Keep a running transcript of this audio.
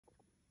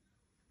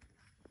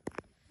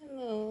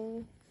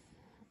Hello.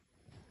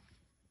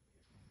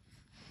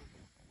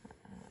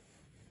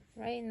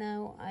 Right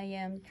now I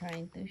am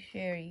trying to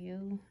share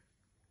you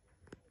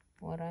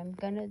what I'm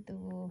gonna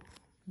do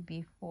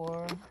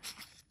before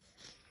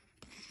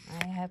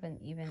I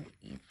haven't even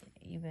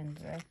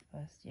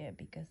breakfast yet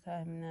because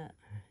I'm not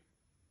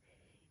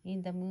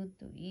in the mood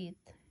to eat.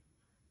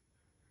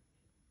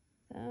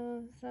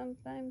 So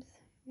sometimes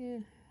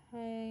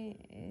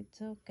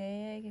it's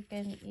okay, I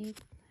can eat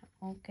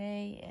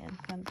okay, and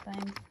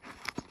sometimes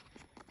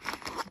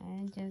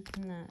I just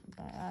not,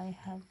 but I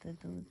have to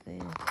do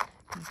this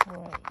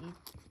before I eat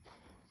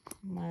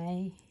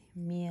my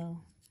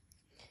meal.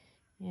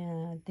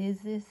 Yeah,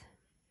 this is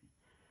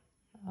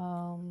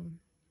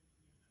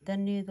the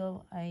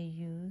needle I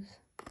use,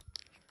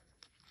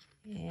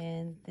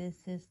 and this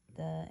is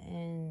the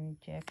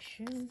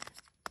injection.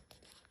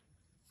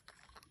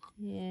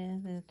 Yeah,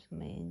 that's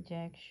my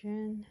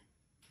injection,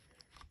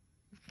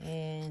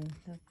 and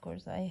of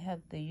course I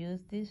have to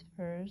use this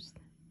first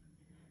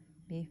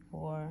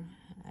before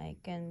I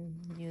can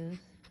use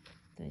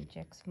to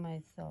inject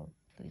myself.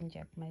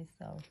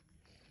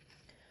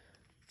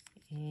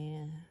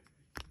 And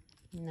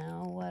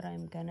now what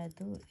I'm gonna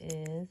do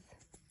is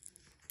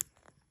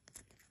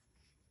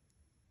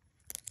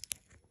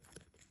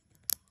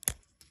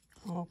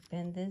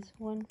open this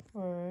one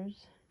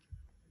first.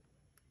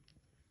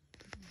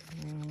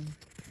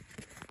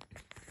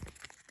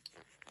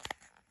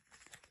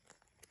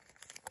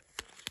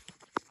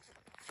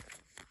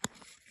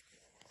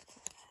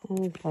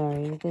 I'm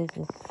sorry, this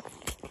is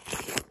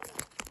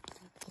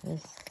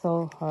just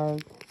so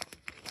hard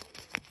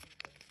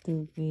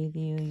to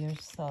video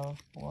yourself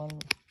while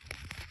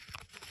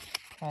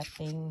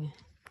cutting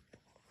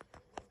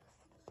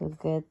to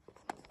get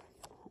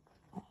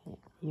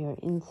your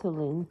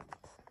insulin.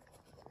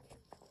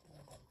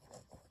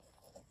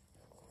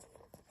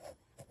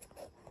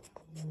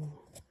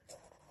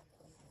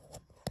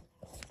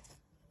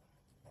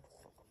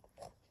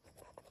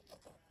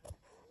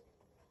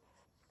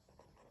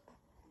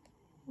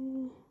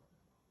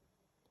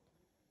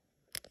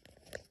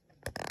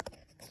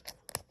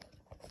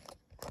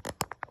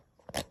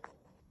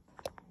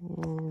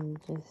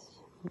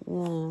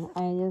 And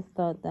I just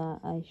thought that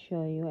I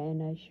show you,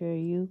 and I show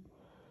you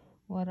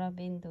what I've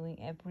been doing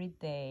every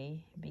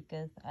day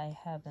because I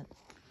haven't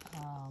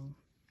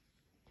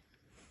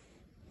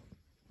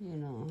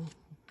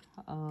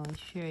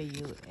share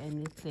you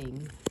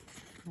anything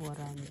what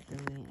I'm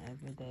doing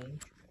every day.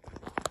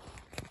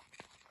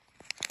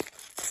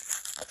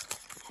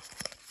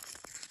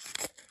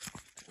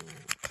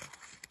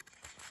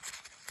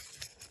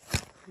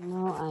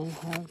 Now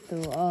I have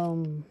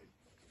to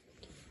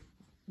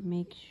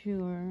make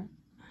sure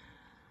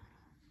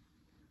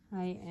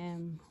I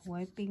am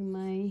wiping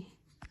my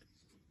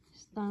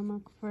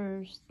stomach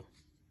first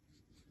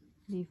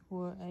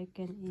before I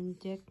can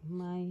inject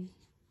my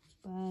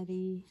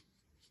body,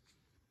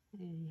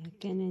 and I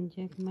can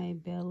inject my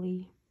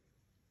belly.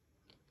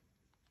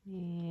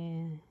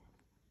 And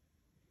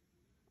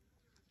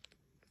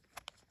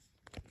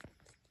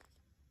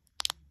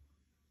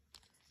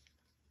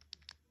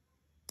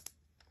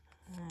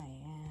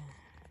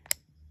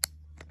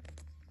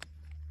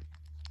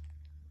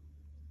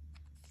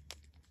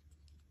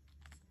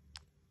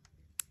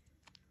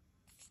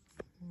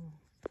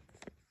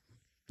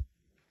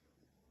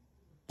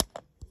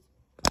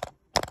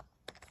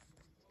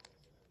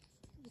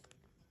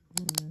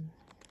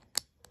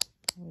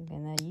we're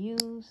gonna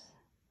use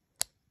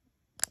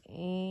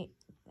a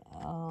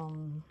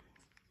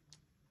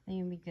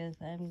thing because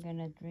I'm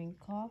gonna drink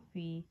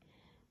coffee,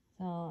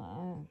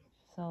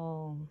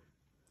 so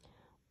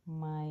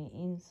my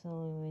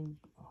insulin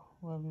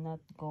will not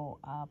go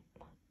up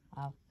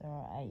after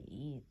I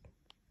eat.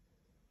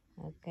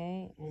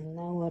 Okay, and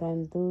now what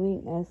I'm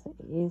doing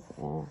is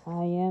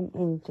I am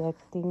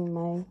injecting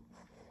my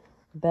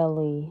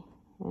belly.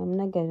 I'm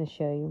not gonna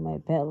show you my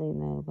belly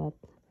now, but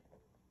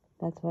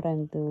that's what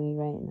I'm doing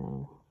right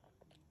now.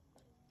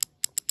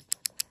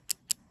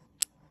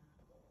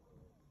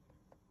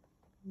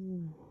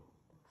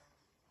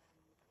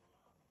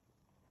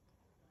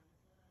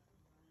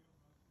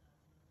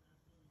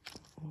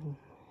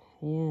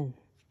 Yeah,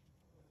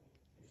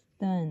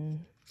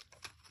 done.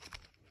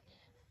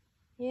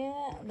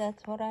 Yeah,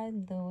 that's what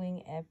I'm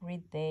doing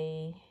every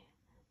day,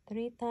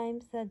 3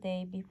 times a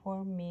day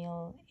before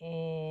meal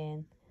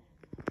and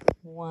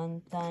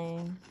 1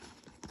 time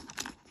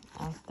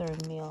after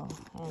meal.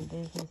 And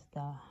this is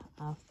the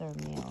after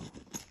meal.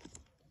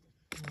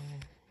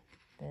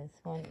 This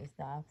one is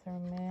the after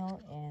meal,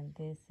 and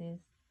this is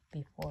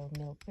before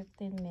meal,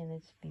 15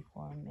 minutes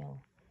before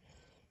meal.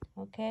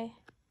 Okay,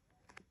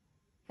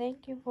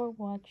 thank you for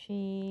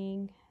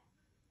watching.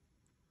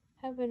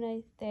 Have a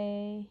nice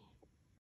day.